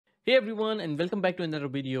Hey everyone, and welcome back to another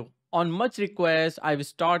video. On much request, I've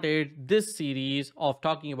started this series of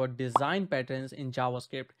talking about design patterns in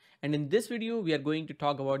JavaScript. And in this video, we are going to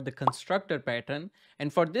talk about the constructor pattern.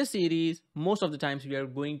 And for this series, most of the times we are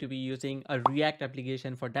going to be using a React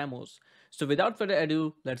application for demos. So without further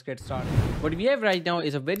ado, let's get started. What we have right now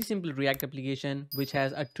is a very simple React application which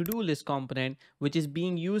has a to-do list component which is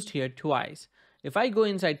being used here twice. If I go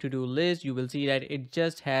inside to-do list, you will see that it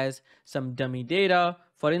just has some dummy data.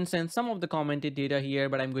 For instance, some of the commented data here,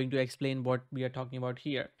 but I'm going to explain what we are talking about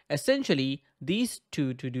here. Essentially, these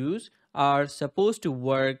two to-dos are supposed to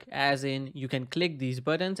work as in you can click these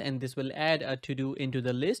buttons and this will add a to-do into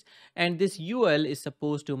the list, and this UL is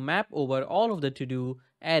supposed to map over all of the to-do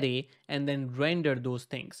array and then render those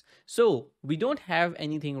things. So we don't have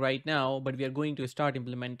anything right now, but we are going to start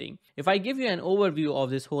implementing. If I give you an overview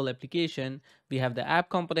of this whole application, we have the app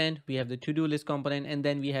component, we have the to-do list component, and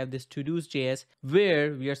then we have this to-dos.js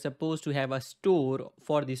where we are supposed to have a store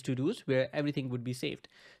for these to-dos where everything would be saved.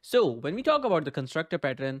 So when we talk about the constructor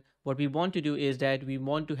pattern, what we want to do is that we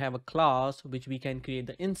want to have a class which we can create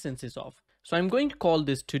the instances of. So I'm going to call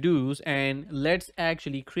this to-dos and let's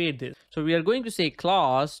actually create this. So we are going to say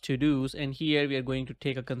class to-dos, and here we are going to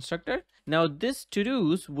take a constructor. Now this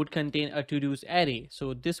to-dos would contain a to-dos array.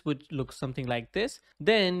 So this would look something like this.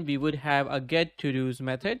 Then we would have a get to-dos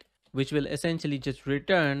method, which will essentially just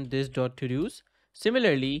return this dot to-dos.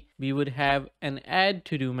 Similarly, we would have an add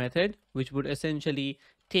to-do method, which would essentially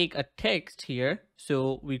take a text here.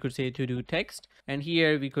 So we could say to-do text, and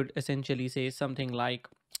here we could essentially say something like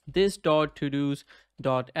this dot to-dos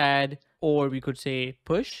dot add, or we could say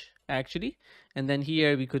push actually, and then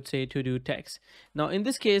here we could say to-do text. Now in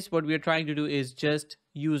this case, what we are trying to do is just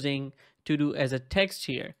using to-do as a text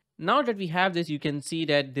here. Now that we have this, you can see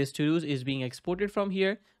that this to-dos is being exported from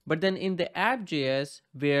here. But then in the app.js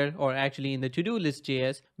or actually in the to-do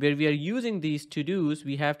list.js, where we are using these to-dos,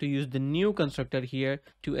 we have to use the new constructor here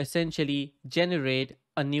to essentially generate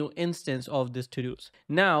a new instance of this to-dos.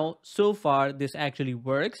 Now, so far, this actually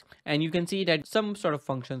works, and you can see that some sort of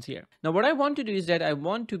functions here. Now, what I want to do is that I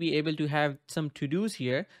want to be able to have some to-dos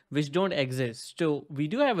here which don't exist. So we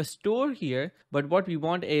do have a store here, but what we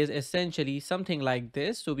want is essentially something like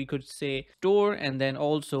this. So we could say store, and then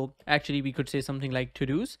also actually we could say something like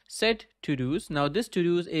to-dos, set to-dos. Now this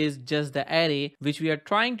to-dos is just the array which we are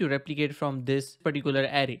trying to replicate from this particular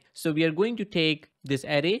array. So we are going to take this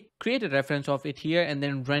array, create a reference of it here, and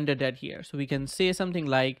then render that here. So we can say something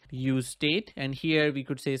like use state, and here we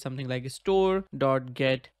could say something like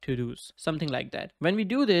store.get to-dos, something like that. When we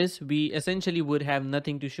do this, we essentially would have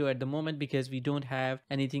nothing to show at the moment because we don't have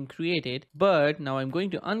anything created. But now I'm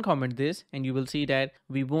going to uncomment this, and you will see that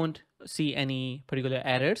we won't see any particular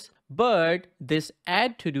errors. But this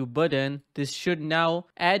add to do button, this should now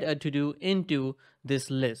add a to do into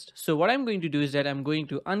this list. So what I'm going to do is that I'm going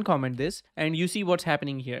to uncomment this, and you see what's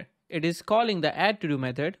happening here. It is calling the add to do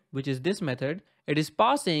method, which is this method. It is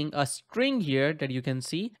passing a string here that you can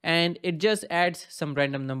see, and it just adds some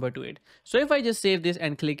random number to it. So if I just save this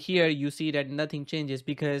and click here, you see that nothing changes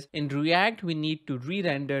because in React, we need to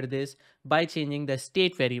re-render this by changing the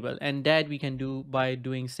state variable, and that we can do by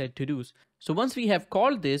doing set to-dos. So once we have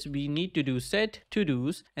called this, we need to do set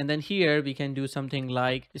to-dos, and then here we can do something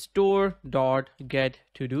like store.get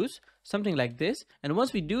to-dos, something like this. And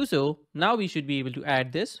once we do so, now we should be able to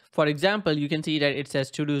add this. For example, you can see that it says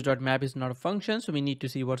to-dos.map is not a function, so we need to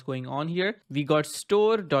see what's going on here. We got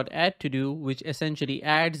store.add-to-do, which essentially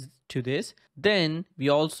adds to this. Then we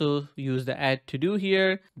also use the add to-do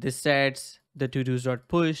here. This sets the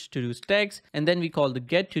to-dos.push, to-dos text, and then we call the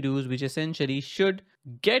get to-dos, which essentially should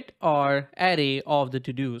get our array of the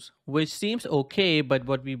to-dos, which seems okay, but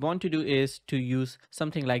what we want to do is to use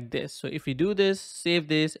something like this. So if we do this, save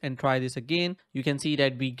this, and try this again, you can see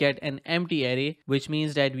that we get an empty array, which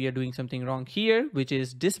means that we are doing something wrong here, which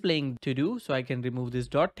is displaying to-do. So I can remove this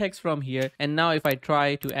dot text from here, and now if I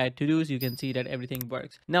try to add to-dos, you can see that everything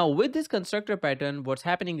works. Now with this constructor pattern, what's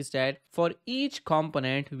happening is that for each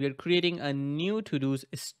component, we are creating a new to-dos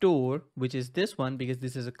store, which is this one because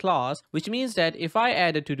this is a class, which means that if I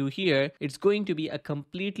add a to-do here, it's going to be a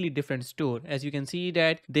completely different store. As you can see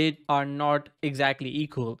that they are not exactly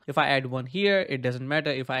equal. If I add one here, it doesn't matter.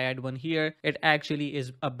 If I add one here, it actually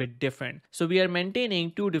is a bit different. So we are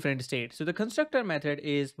maintaining two different states. So the constructor method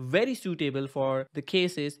is very suitable for the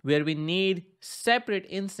cases where we need separate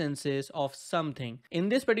instances of something. In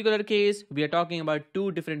this particular case, we are talking about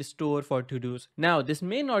two different stores for to-dos. Now, this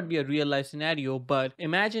may not be a real life scenario, but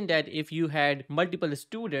imagine that if you had multiple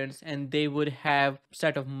students and they would have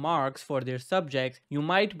set of marks for their subjects, you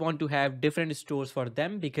might want to have different stores for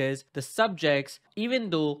them because the subjects, even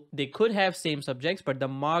though they could have same subjects, but the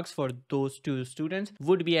marks for those two students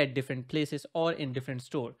would be at different places or in different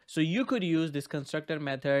store. So you could use this constructor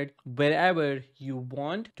method wherever you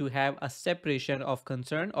want to have a separation of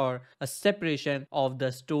concern or a separation of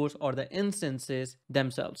the stores or the instances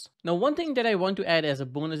themselves. Now, one thing that I want to add as a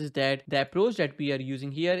bonus is that the approach that we are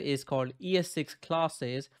using here is called ES6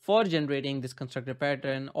 classes for generating this constructor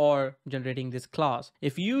pattern or generating this class.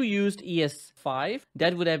 If you used ES5,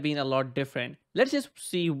 that would have been a lot different. Let's just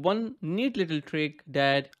see one neat little trick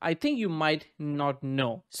that I think you might not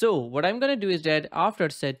know. So what I'm going to do is that after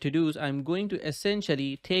set to-dos, I'm going to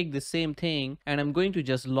essentially take the same thing and I'm going to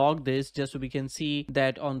just log this just so we can see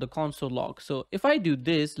that on the console log. So if I do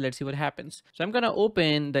this, let's see what happens. So I'm going to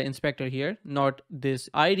open the inspector here, not this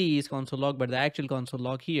IDE's console log, but the actual console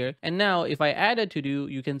log here. And now if I add a to-do,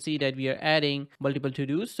 you can see that we are adding multiple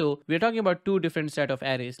to-dos. So we're talking about two different set of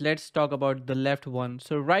arrays. Let's talk about the left one.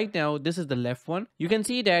 So right now, this is the left one. You can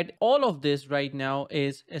see that all of this right now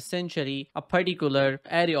is essentially a particular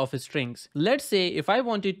array of strings. Let's say if I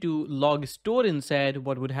wanted to log store instead,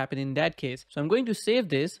 what would happen in that case? So I'm going to save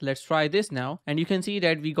this. Let's try this now. And you can see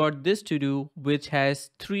that we got this to do, which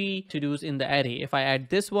has 3 to-dos in the array. If I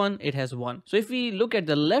add this one, it has 1. So if we look at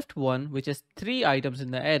the left one, which has 3 items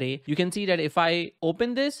in the array, you can see that if I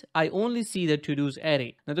open this, I only see the to-dos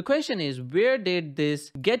array. Now the question is, where did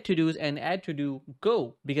this get to-dos and add to-do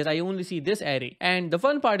go? Because I only see this array. And the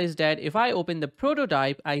fun part is that if I open the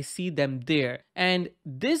prototype, I see them there. And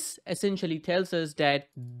this essentially tells us that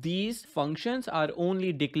these functions are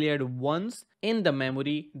only declared once in the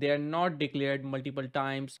memory. They are not declared multiple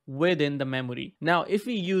times within the memory. Now, if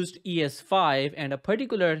we used ES5 and a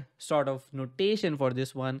particular sort of notation for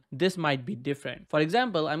this one, this might be different. For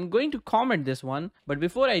example, I'm going to comment this one, but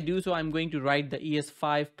before I do so, I'm going to write the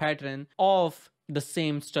ES5 pattern of the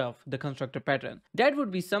same stuff, the constructor pattern. That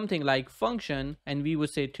would be something like function, and we would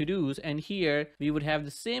say to-dos, and here we would have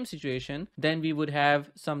the same situation. Then we would have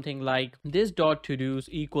something like this dot to-dos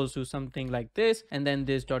equals to something like this, and then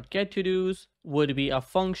this dot get to-dos would be a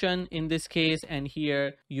function in this case, and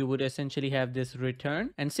here you would essentially have this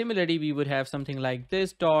return. And similarly, we would have something like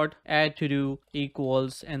this dot add to do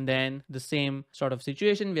equals, and then the same sort of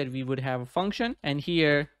situation where we would have a function, and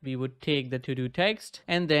here we would take the to do text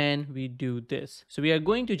and then we do this. So we are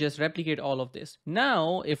going to just replicate all of this.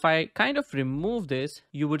 Now if I kind of remove this,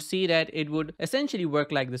 you would see that it would essentially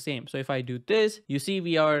work like the same. So if I do this, you see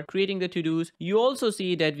we are creating the to-dos. You also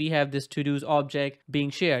see that we have this to-dos object being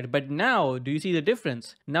shared, but now do you see the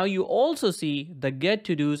difference? Now you also see the get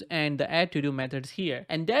to-dos and the add to-do methods here.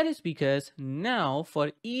 And that is because now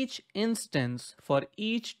for each instance, for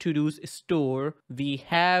each to-dos store, we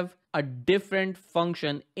have a different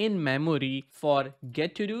function in memory for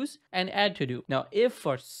get to do's and add to do. Now, if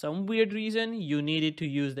for some weird reason you needed to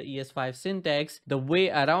use the ES5 syntax, the way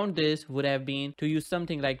around this would have been to use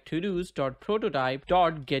something like to do's dot prototype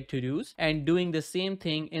dot get to do's and doing the same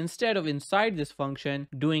thing instead of inside this function,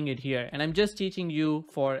 doing it here. And I'm just teaching you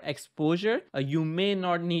for exposure. You may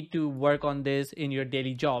not need to work on this in your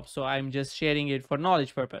daily job. So I'm just sharing it for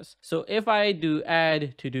knowledge purpose. So if I do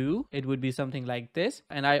add to do, it would be something like this.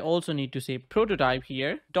 And I also need to say prototype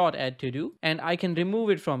here dot add to do, and I can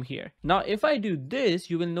remove it from here. Now if I do this,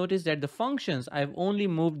 you will notice that the functions, I've only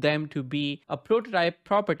moved them to be a prototype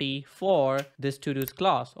property for this to-dos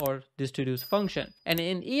class or this to-dos function. And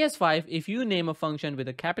in ES5, if you name a function with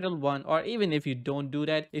a capital 1, or even if you don't do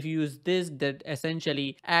that, if you use this, that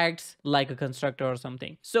essentially acts like a constructor or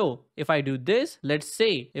something. So if I do this, let's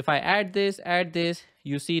say if I add this,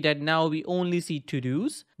 you see that now we only see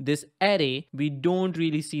to-dos, this array. We don't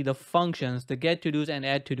really see the functions, the get to-dos and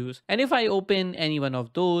add to-dos. And if I open any one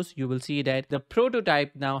of those, you will see that the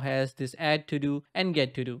prototype now has this add to-do and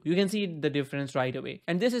get to-do. You can see the difference right away.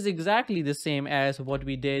 And this is exactly the same as what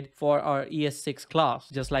we did for our ES6 class,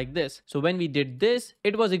 just like this. So when we did this,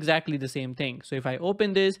 it was exactly the same thing. So if I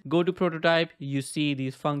open this, go to prototype, you see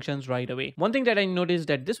these functions right away. One thing that I noticed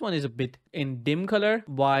that this one is a bit in dim color,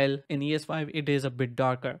 while in ES5 it is a bit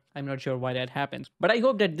darker. I'm not sure why that happens, but I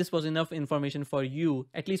hope that this was enough information for you,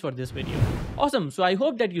 at least for this video. Awesome. So I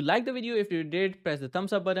hope that you liked the video. If you did, press the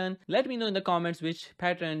thumbs up button. Let me know in the comments which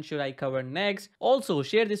pattern should I cover next. Also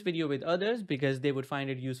share this video with others because they would find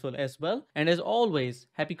it useful as well. And as always,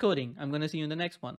 happy coding. I'm gonna see you in the next one.